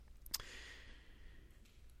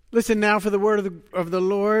Listen now for the word of the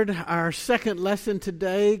Lord. Our second lesson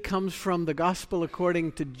today comes from the Gospel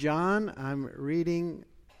according to John. I'm reading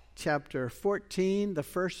chapter 14, the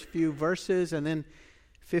first few verses, and then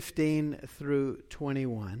 15 through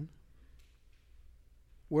 21.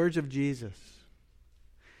 Words of Jesus.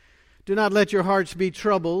 Do not let your hearts be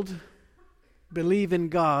troubled. Believe in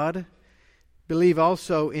God. Believe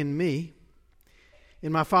also in me.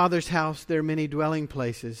 In my Father's house there are many dwelling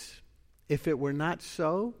places. If it were not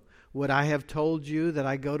so, would I have told you that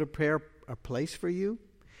I go to prepare a place for you?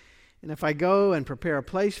 And if I go and prepare a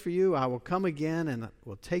place for you, I will come again and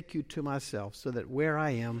will take you to myself, so that where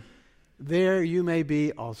I am, there you may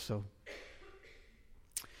be also.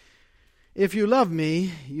 If you love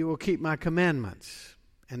me, you will keep my commandments.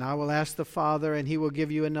 And I will ask the Father, and he will give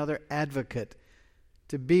you another advocate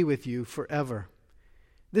to be with you forever.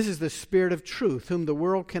 This is the Spirit of truth, whom the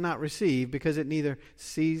world cannot receive, because it neither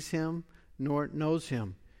sees him nor knows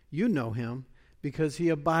him. You know him, because he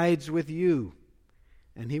abides with you,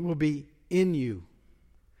 and he will be in you.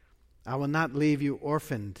 I will not leave you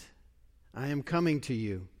orphaned. I am coming to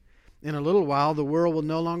you. In a little while the world will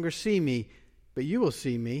no longer see me, but you will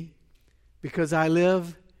see me. Because I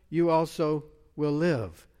live, you also will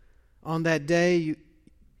live. On that day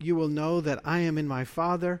you will know that I am in my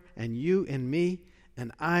Father, and you in me,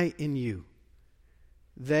 and I in you.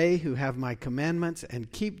 They who have my commandments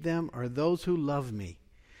and keep them are those who love me.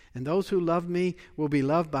 And those who love me will be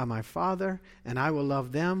loved by my Father, and I will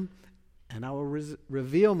love them, and I will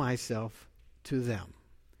reveal myself to them.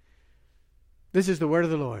 This is the word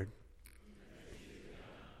of the Lord.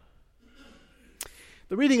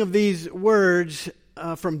 The reading of these words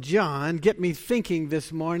from John get me thinking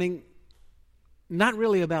this morning, not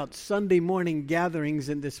really about Sunday morning gatherings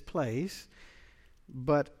in this place,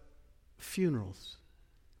 but funerals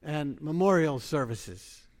and memorial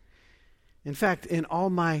services. In fact, in all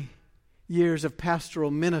my years of pastoral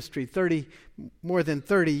ministry, more than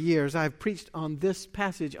 30 years, I've preached on this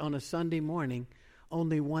passage on a Sunday morning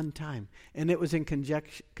only one time, and it was in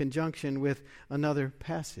conjunction with another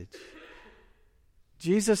passage.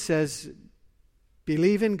 Jesus says,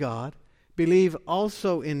 believe in God, believe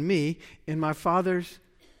also in me. In my Father's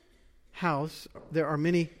house there are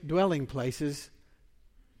many dwelling places.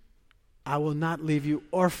 I will not leave you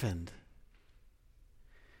orphaned.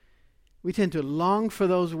 We tend to long for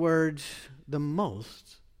those words the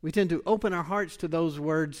most. We tend to open our hearts to those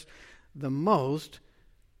words the most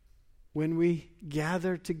when we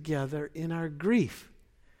gather together in our grief,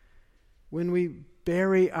 when we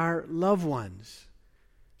bury our loved ones,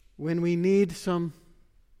 when we need some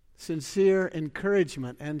sincere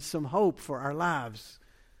encouragement and some hope for our lives.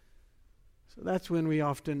 So that's when we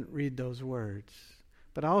often read those words.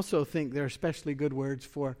 But I also think they're especially good words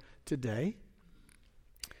for today,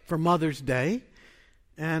 for Mother's Day,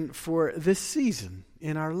 and for this season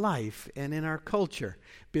in our life and in our culture.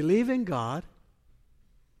 Believe in God.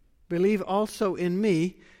 Believe also in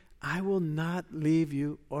me. I will not leave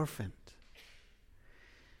you orphaned.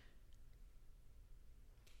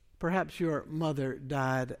 Perhaps your mother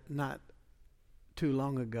died not too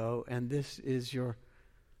long ago, and this is your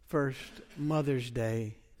first Mother's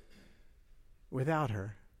Day without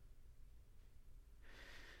her.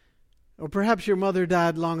 Or perhaps your mother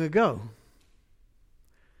died long ago.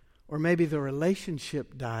 Or maybe the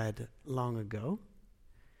relationship died long ago,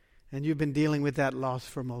 and you've been dealing with that loss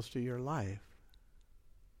for most of your life.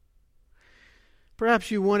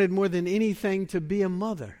 Perhaps you wanted more than anything to be a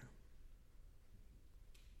mother,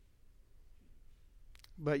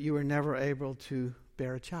 but you were never able to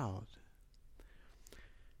bear a child.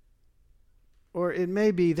 Or it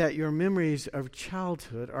may be that your memories of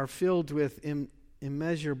childhood are filled with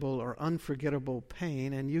immeasurable or unforgettable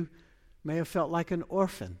pain, and you may have felt like an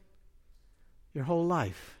orphan your whole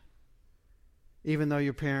life, even though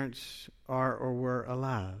your parents are or were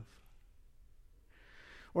alive.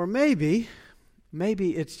 Or maybe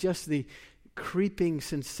it's just the creeping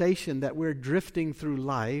sensation that we're drifting through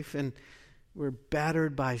life and we're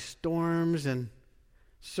battered by storms and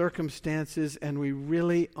circumstances, and we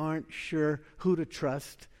really aren't sure who to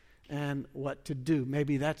trust and what to do.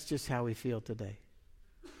 Maybe that's just how we feel today.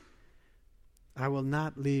 I will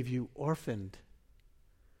not leave you orphaned,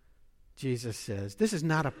 Jesus says. This is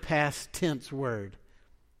not a past tense word.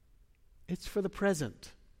 It's for the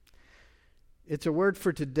present. It's a word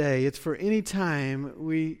for today. It's for any time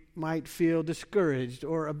we might feel discouraged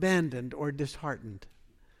or abandoned or disheartened.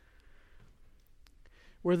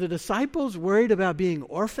 Were the disciples worried about being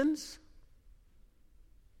orphans?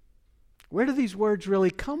 Where do these words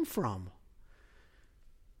really come from?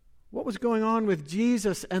 What was going on with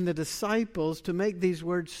Jesus and the disciples to make these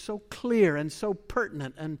words so clear and so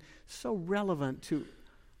pertinent and so relevant to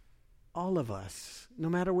all of us, no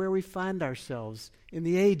matter where we find ourselves in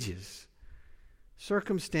the ages,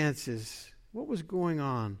 circumstances? What was going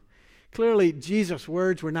on? Clearly, Jesus'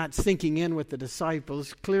 words were not sinking in with the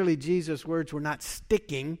disciples. Clearly, Jesus' words were not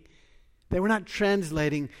sticking. They were not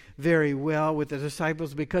translating very well with the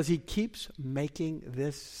disciples because he keeps making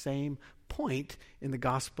this same point in the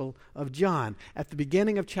Gospel of John. At the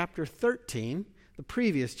beginning of chapter 13, the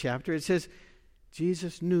previous chapter, it says,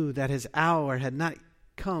 Jesus knew that his hour had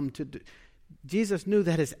come to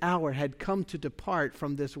depart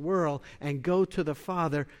from this world and go to the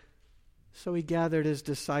Father. So he gathered his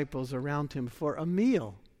disciples around him for a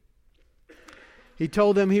meal. He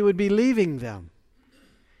told them he would be leaving them.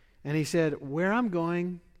 And he said, where I'm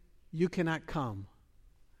going, you cannot come.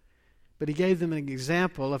 But he gave them an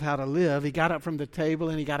example of how to live. He got up from the table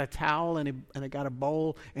and he got a towel and he got a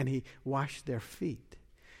bowl and he washed their feet.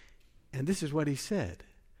 And this is what he said.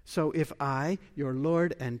 So if I, your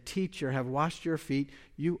Lord and teacher, have washed your feet,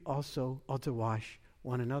 you also ought to wash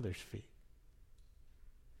one another's feet.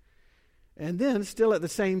 And then, still at the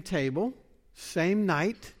same table, same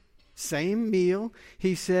night, same meal,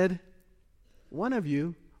 he said, one of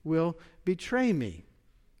you will betray me.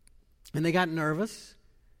 And they got nervous.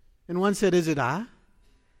 And one said, is it I?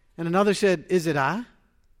 And another said, is it I?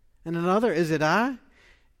 And another, is it I?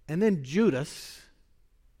 And then Judas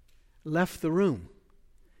left the room.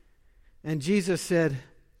 And Jesus said,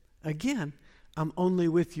 again, I'm only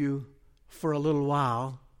with you for a little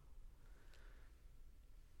while.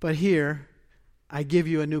 But here, I give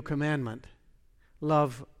you a new commandment.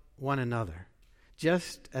 Love one another.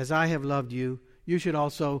 Just as I have loved you, you should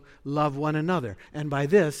also love one another. And by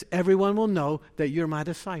this, everyone will know that you're my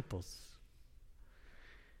disciples.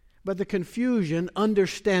 But the confusion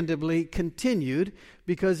understandably continued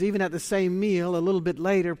because even at the same meal, a little bit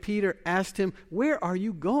later, Peter asked him, where are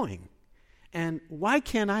you going? And why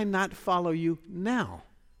can I not follow you now?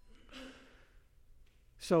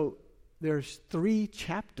 So there's 3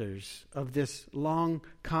 chapters of this long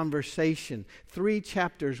conversation, 3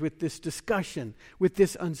 chapters with this discussion, with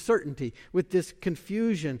this uncertainty, with this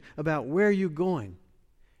confusion about where are you going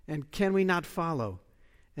and can we not follow?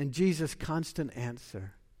 And Jesus' constant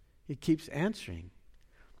answer. He keeps answering.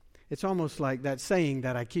 It's almost like that saying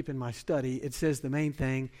that I keep in my study. It says the main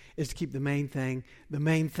thing is to keep the main thing. The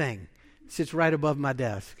main thing sits right above my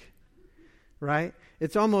desk. Right?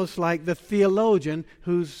 It's almost like the theologian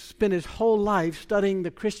who's spent his whole life studying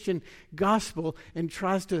the Christian gospel and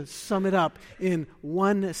tries to sum it up in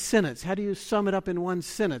one sentence. How do you sum it up in one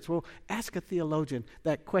sentence? Well, ask a theologian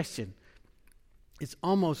that question. It's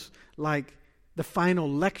almost like the final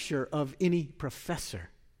lecture of any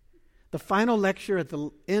professor. The final lecture at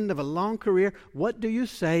the end of a long career, what do you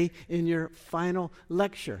say in your final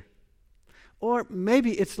lecture? Or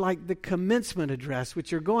maybe it's like the commencement address,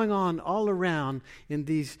 which are going on all around in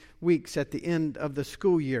these weeks at the end of the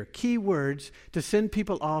school year. Key words to send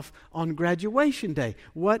people off on graduation day.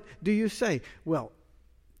 What do you say? Well,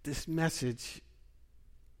 this message,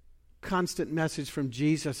 constant message from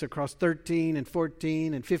Jesus across 13 and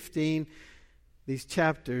 14 and 15, these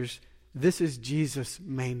chapters, this is Jesus'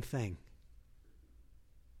 main thing.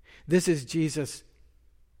 This is Jesus'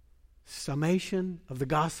 summation of the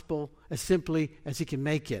gospel as simply as he can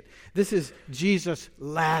make it. This is Jesus'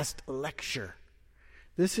 last lecture.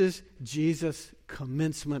 This is Jesus'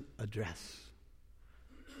 commencement address.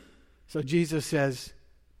 So Jesus says,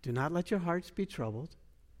 do not let your hearts be troubled.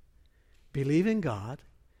 Believe in God.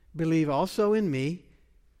 Believe also in me.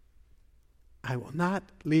 I will not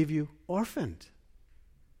leave you orphaned.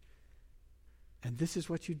 And this is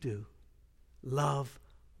what you do. Love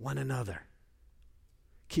one another.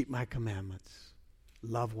 Keep my commandments.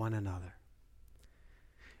 Love one another.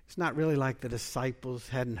 It's not really like the disciples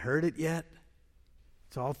hadn't heard it yet.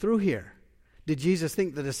 It's all through here. Did Jesus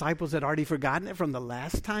think the disciples had already forgotten it from the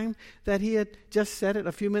last time that he had just said it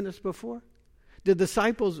a few minutes before? Did the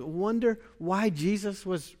disciples wonder why Jesus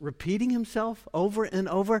was repeating himself over and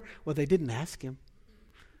over? Well, they didn't ask him.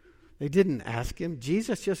 They didn't ask him.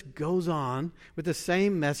 Jesus just goes on with the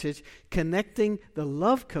same message, connecting the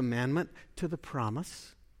love commandment to the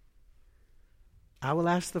promise. I will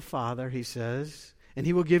ask the Father, he says, and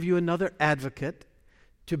he will give you another advocate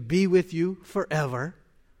to be with you forever.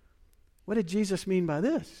 What did Jesus mean by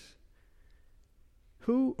this?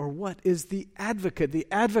 Who or what is the advocate? The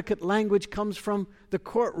advocate language comes from the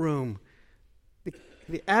courtroom.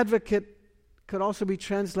 The advocate could also be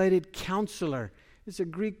translated counselor. It's a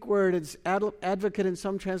Greek word. It's advocate in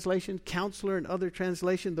some translation, counselor in other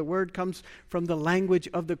translation. The word comes from the language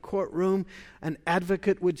of the courtroom. An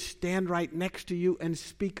advocate would stand right next to you and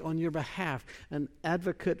speak on your behalf. An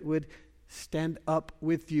advocate would stand up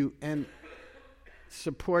with you and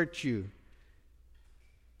support you.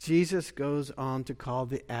 Jesus goes on to call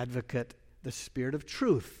the advocate the Spirit of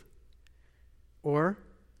truth, or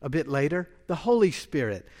a bit later, the Holy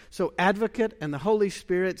Spirit. So advocate and the Holy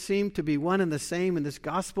Spirit seem to be one and the same in this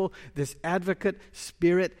gospel. This advocate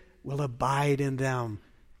spirit will abide in them.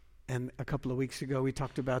 And a couple of weeks ago we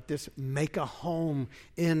talked about this, make a home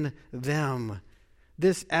in them.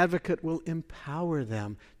 This advocate will empower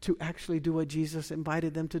them to actually do what Jesus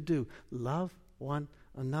invited them to do. Love one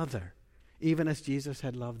another, even as Jesus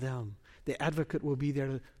had loved them. The advocate will be there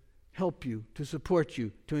to help you, to support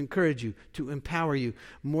you, to encourage you, to empower you.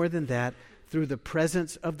 More than that, through the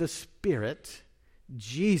presence of the Spirit,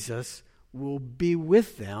 Jesus will be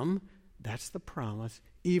with them. That's the promise,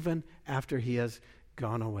 even after he has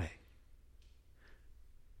gone away.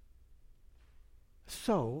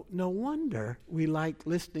 So, no wonder we like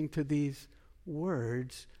listening to these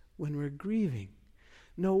words when we're grieving.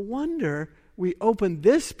 No wonder we open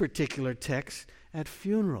this particular text at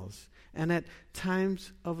funerals and at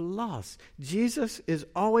times of loss. Jesus is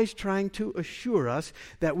always trying to assure us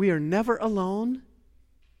that we are never alone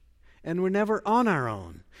and we're never on our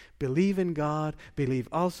own. Believe in God, believe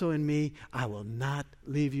also in me. I will not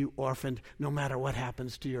leave you orphaned no matter what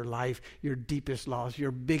happens to your life, your deepest loss,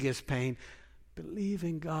 your biggest pain. Believe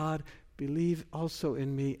in God, believe also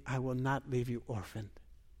in me. I will not leave you orphaned.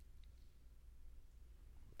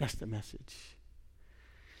 That's the message.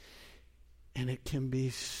 And it can be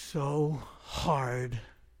so hard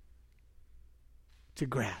to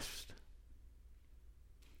grasp.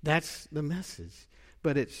 That's the message.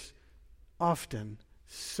 But it's often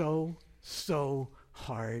so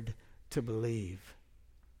hard to believe.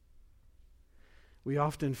 We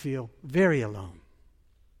often feel very alone.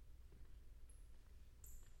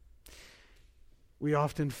 We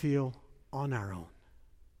often feel on our own.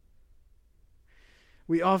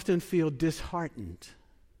 We often feel disheartened.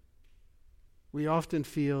 We often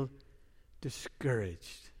feel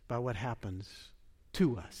discouraged by what happens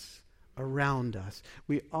to us, around us.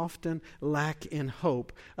 We often lack in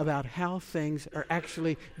hope about how things are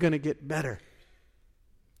actually going to get better.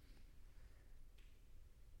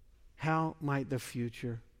 How might the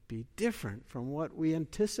future be different from what we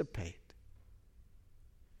anticipate?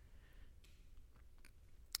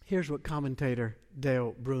 Here's what commentator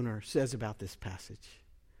Dale Bruner says about this passage.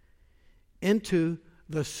 Into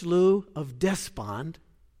the Slough of Despond.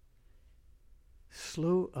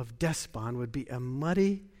 Slough of Despond would be a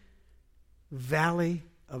muddy valley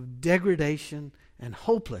of degradation and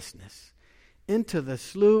hopelessness. Into the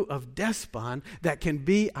Slough of Despond that can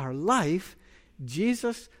be our life,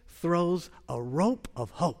 Jesus throws a rope of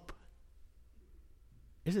hope.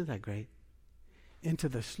 Isn't that great? Into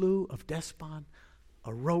the Slough of Despond,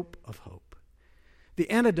 a rope of hope. The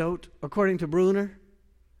antidote, according to Bruner,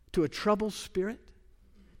 to a troubled spirit,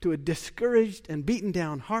 to a discouraged and beaten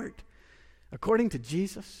down heart, according to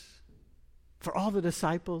Jesus, for all the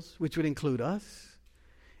disciples, which would include us,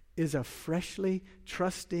 is a freshly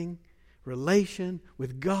trusting relation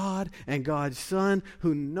with God and God's Son,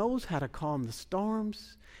 who knows how to calm the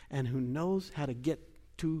storms and who knows how to get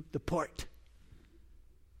to the port.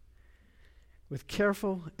 With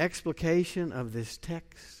careful explication of this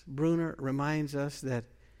text, Bruner reminds us that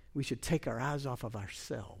we should take our eyes off of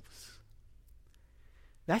ourselves.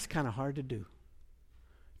 That's kind of hard to do.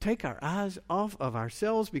 Take our eyes off of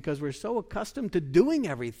ourselves because we're so accustomed to doing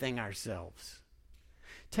everything ourselves.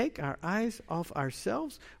 Take our eyes off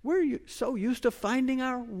ourselves. We're so used to finding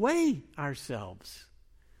our way ourselves.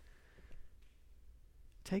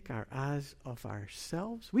 Take our eyes off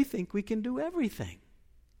ourselves. We think we can do everything.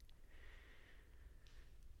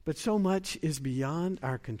 But so much is beyond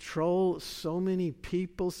our control. So many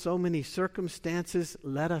people, so many circumstances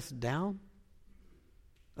let us down,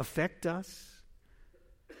 affect us,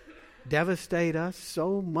 devastate us.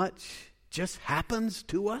 So much just happens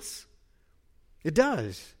to us. It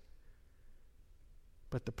does.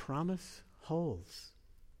 But the promise holds.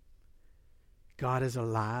 God is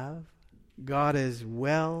alive. God is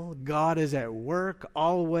well. God is at work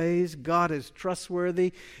always. God is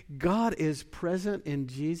trustworthy. God is present in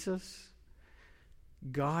Jesus.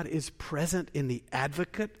 God is present in the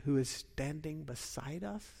advocate who is standing beside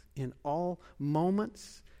us in all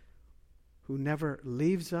moments, who never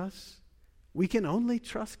leaves us. We can only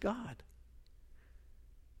trust God.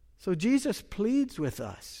 So Jesus pleads with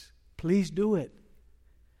us. Please do it.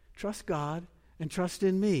 Trust God and trust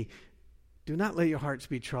in me. Do not let your hearts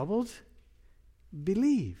be troubled.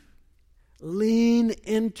 Believe. Lean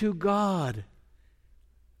into God.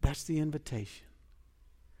 That's the invitation.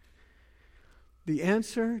 The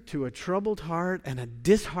answer to a troubled heart and a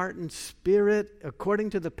disheartened spirit, according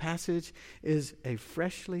to the passage, is a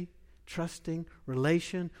freshly trusting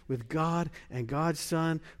relation with God and God's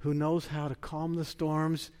Son, who knows how to calm the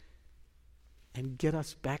storms and get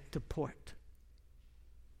us back to port.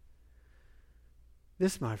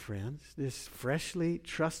 This, my friends, this freshly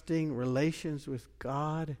trusting relations with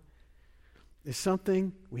God is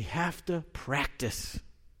something we have to practice.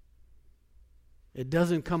 It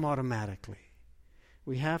doesn't come automatically.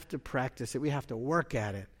 We have to practice it. We have to work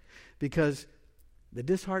at it, because the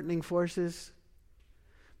disheartening forces,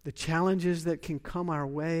 the challenges that can come our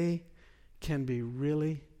way can be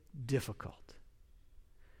really difficult.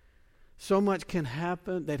 So much can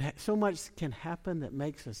happen that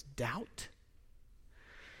makes us doubt.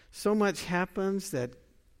 So much happens that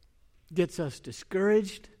gets us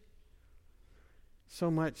discouraged. So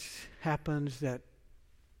much happens that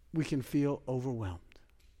we can feel overwhelmed.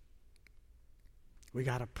 We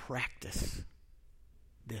got to practice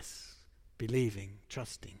this, believing,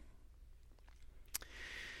 trusting.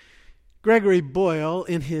 Gregory Boyle,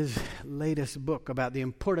 in his latest book about the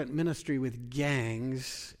important ministry with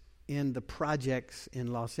gangs in the projects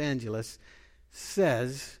in Los Angeles,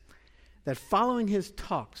 says that following his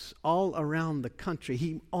talks all around the country,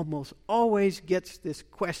 he almost always gets this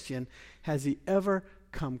question: has he ever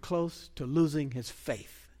come close to losing his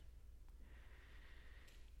faith?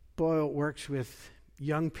 Boyle works with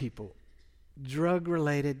young people,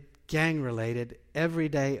 drug-related, gang-related, every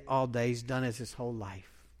day, all day. He's done it his whole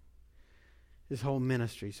life, his whole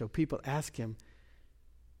ministry. So people ask him,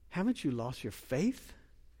 haven't you lost your faith?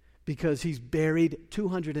 Because he's buried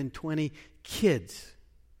 220 kids.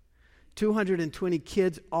 220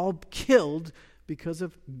 kids all killed because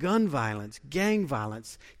of gun violence, gang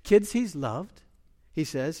violence. Kids he's loved, he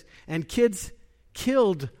says, and kids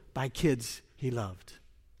killed by kids he loved.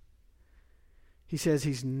 He says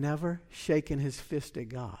he's never shaken his fist at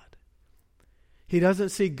God. He doesn't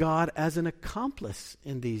see God as an accomplice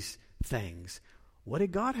in these things. What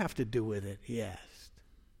did God have to do with it, he asked.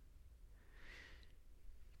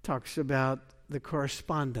 Talks about the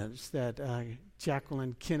correspondence that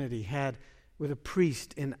Jacqueline Kennedy had with a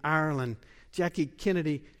priest in Ireland. Jackie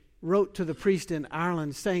Kennedy wrote to the priest in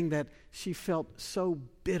Ireland saying that she felt so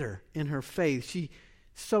bitter in her faith. She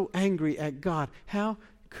so angry at God. How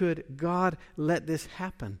could God let this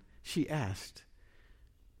happen? She asked.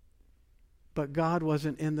 But God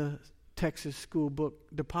wasn't in the Texas School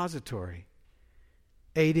Book Depository,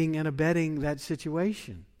 aiding and abetting that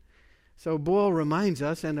situation. So Boyle reminds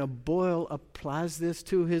us, and Boyle applies this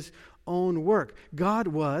to his own work. God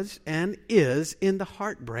was and is in the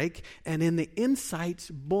heartbreak and in the insights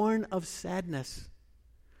born of sadness.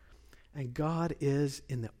 And God is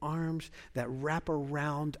in the arms that wrap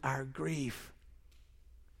around our grief.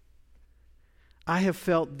 I have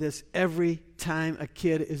felt this every time a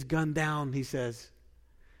kid is gunned down, he says,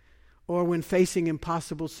 or when facing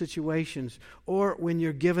impossible situations, or when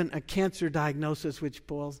you're given a cancer diagnosis, which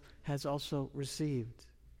Paul has also received.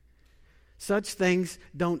 Such things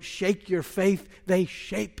don't shake your faith, they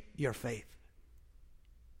shape your faith.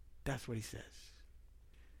 That's what he says.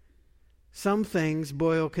 Some things,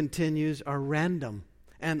 Boyle continues, are random,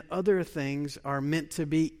 and other things are meant to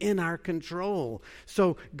be in our control.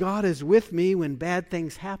 So God is with me when bad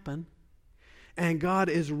things happen, and God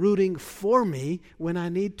is rooting for me when I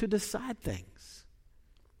need to decide things.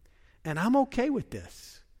 And I'm okay with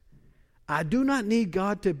this. I do not need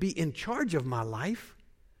God to be in charge of my life.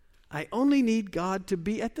 I only need God to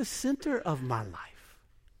be at the center of my life.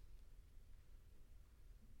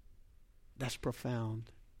 That's profound.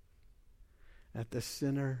 At the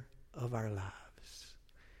center of our lives.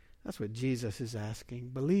 That's what Jesus is asking.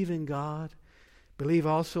 Believe in God. Believe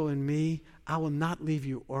also in me. I will not leave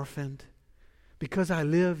you orphaned. Because I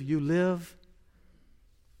live, you live.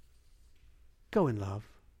 Go in love.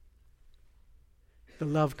 The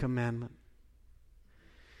love commandment.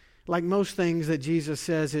 Like most things that Jesus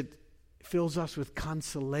says, it fills us with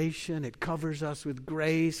consolation. It covers us with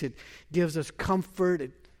grace. It gives us comfort.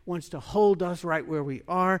 It wants to hold us right where we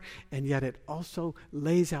are. And yet it also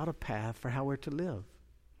lays out a path for how we're to live.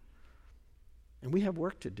 And we have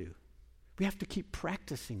work to do. We have to keep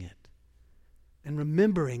practicing it and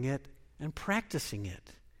remembering it and practicing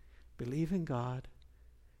it. Believe in God.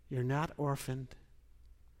 You're not orphaned.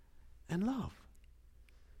 And love.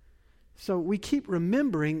 So we keep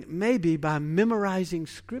remembering maybe by memorizing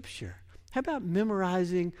Scripture. How about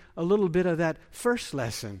memorizing a little bit of that first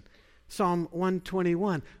lesson? Psalm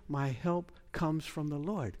 121, my help comes from the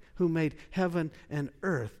Lord, who made heaven and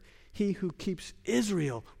earth. He who keeps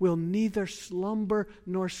Israel will neither slumber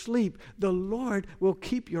nor sleep. The Lord will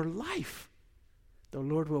keep your life. The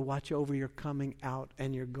Lord will watch over your coming out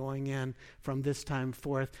and your going in from this time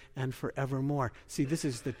forth and forevermore. See, this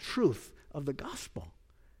is the truth of the gospel.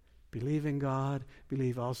 Believe in God,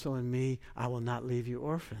 believe also in me. I will not leave you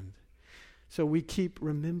orphaned. So we keep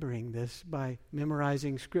remembering this by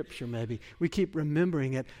memorizing Scripture maybe. We keep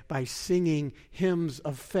remembering it by singing hymns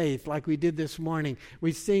of faith like we did this morning.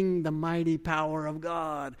 We sing the mighty power of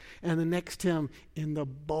God. And the next hymn, in the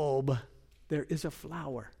bulb there is a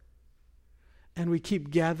flower. And we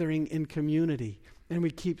keep gathering in community. And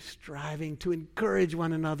we keep striving to encourage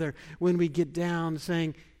one another when we get down,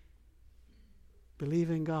 saying, believe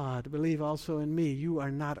in God, believe also in me. You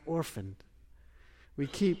are not orphaned. We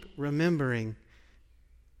keep remembering.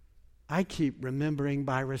 I keep remembering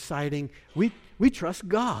by reciting, we trust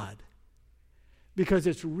God. Because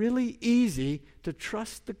it's really easy to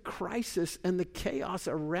trust the crisis and the chaos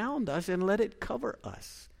around us and let it cover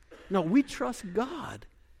us. No, we trust God,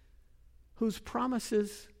 whose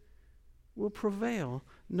promises will prevail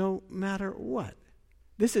no matter what.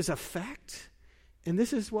 This is a fact, and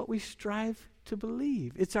this is what we strive to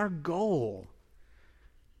believe. It's our goal.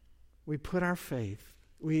 We put our faith,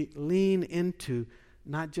 we lean into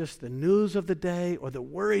not just the news of the day or the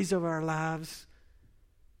worries of our lives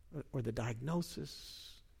or the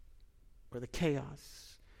diagnosis or the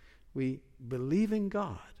chaos. We believe in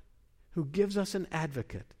God, who gives us an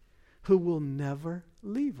advocate who will never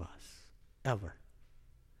leave us, ever.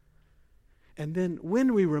 And then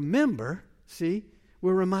when we remember, see,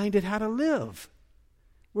 we're reminded how to live.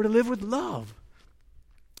 We're to live with love.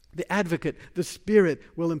 The advocate, the Spirit,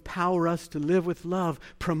 will empower us to live with love,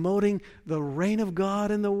 promoting the reign of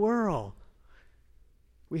God in the world.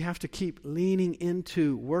 We have to keep leaning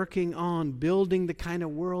into, working on, building the kind of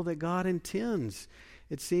world that God intends.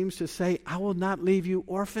 It seems to say, I will not leave you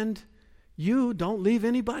orphaned. You don't leave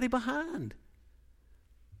anybody behind.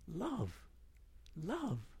 Love.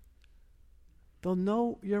 Love. They'll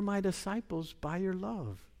know you're my disciples by your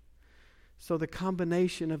love. So the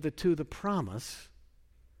combination of the two, the promise,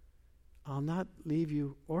 I'll not leave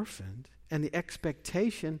you orphaned, and the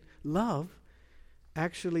expectation, love,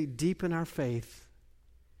 actually deepen our faith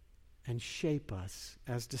and shape us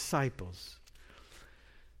as disciples.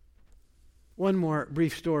 One more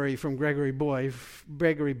brief story from Gregory Boyle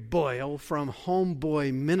from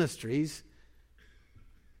Homeboy Ministries.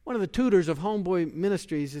 One of the tutors of Homeboy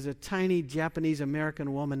Ministries is a tiny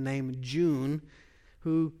Japanese-American woman named June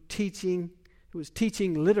who was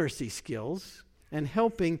teaching literacy skills and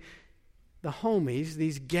helping the homies,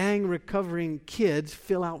 these gang-recovering kids,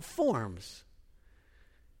 fill out forms.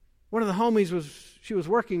 One of the homies she was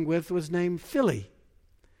working with was named Philly.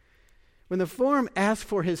 When the form asked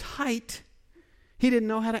for his height, he didn't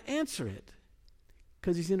know how to answer it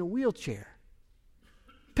because he's in a wheelchair,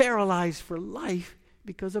 paralyzed for life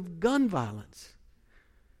because of gun violence.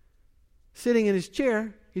 Sitting in his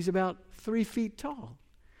chair, he's about 3 feet tall.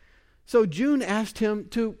 So June asked him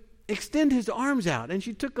to extend his arms out, and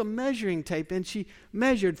she took a measuring tape and she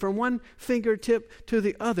measured from one fingertip to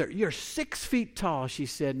the other. You're 6 feet tall, she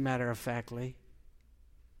said matter-of-factly.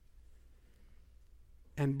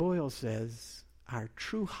 And Boyle says, our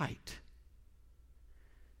true height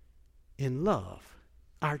in love,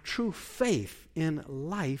 our true faith in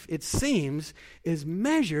life, it seems, is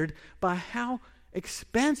measured by how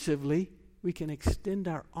expansively we can extend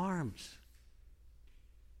our arms.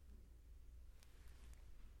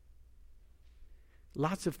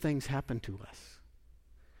 Lots of things happen to us.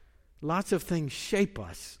 Lots of things shape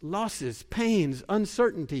us. Losses, pains,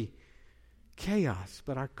 uncertainty, chaos.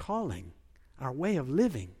 But our calling, our way of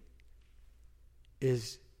living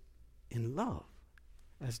is in love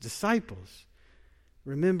as disciples,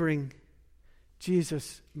 remembering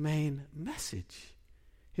Jesus' main message,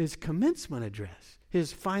 his commencement address,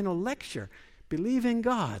 his final lecture. Believe in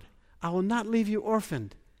God. I will not leave you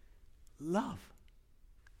orphaned. Love.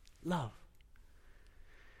 Love.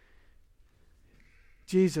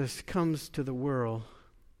 Jesus comes to the world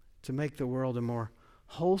to make the world a more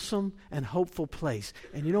wholesome and hopeful place.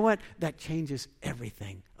 And you know what? That changes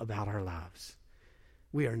everything about our lives.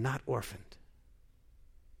 We are not orphaned.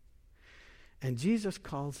 And Jesus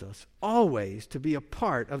calls us always to be a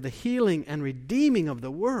part of the healing and redeeming of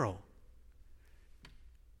the world.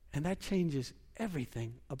 And that changes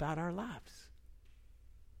everything about our lives.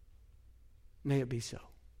 May it be so.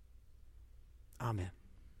 Amen.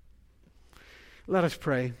 Let us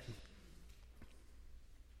pray.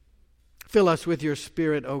 Fill us with your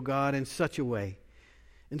Spirit, O God, in such a way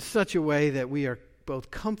in such a way that we are both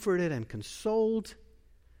comforted and consoled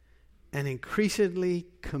and increasingly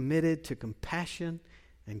committed to compassion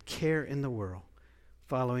and care in the world,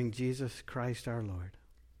 following Jesus Christ our Lord.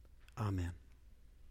 Amen.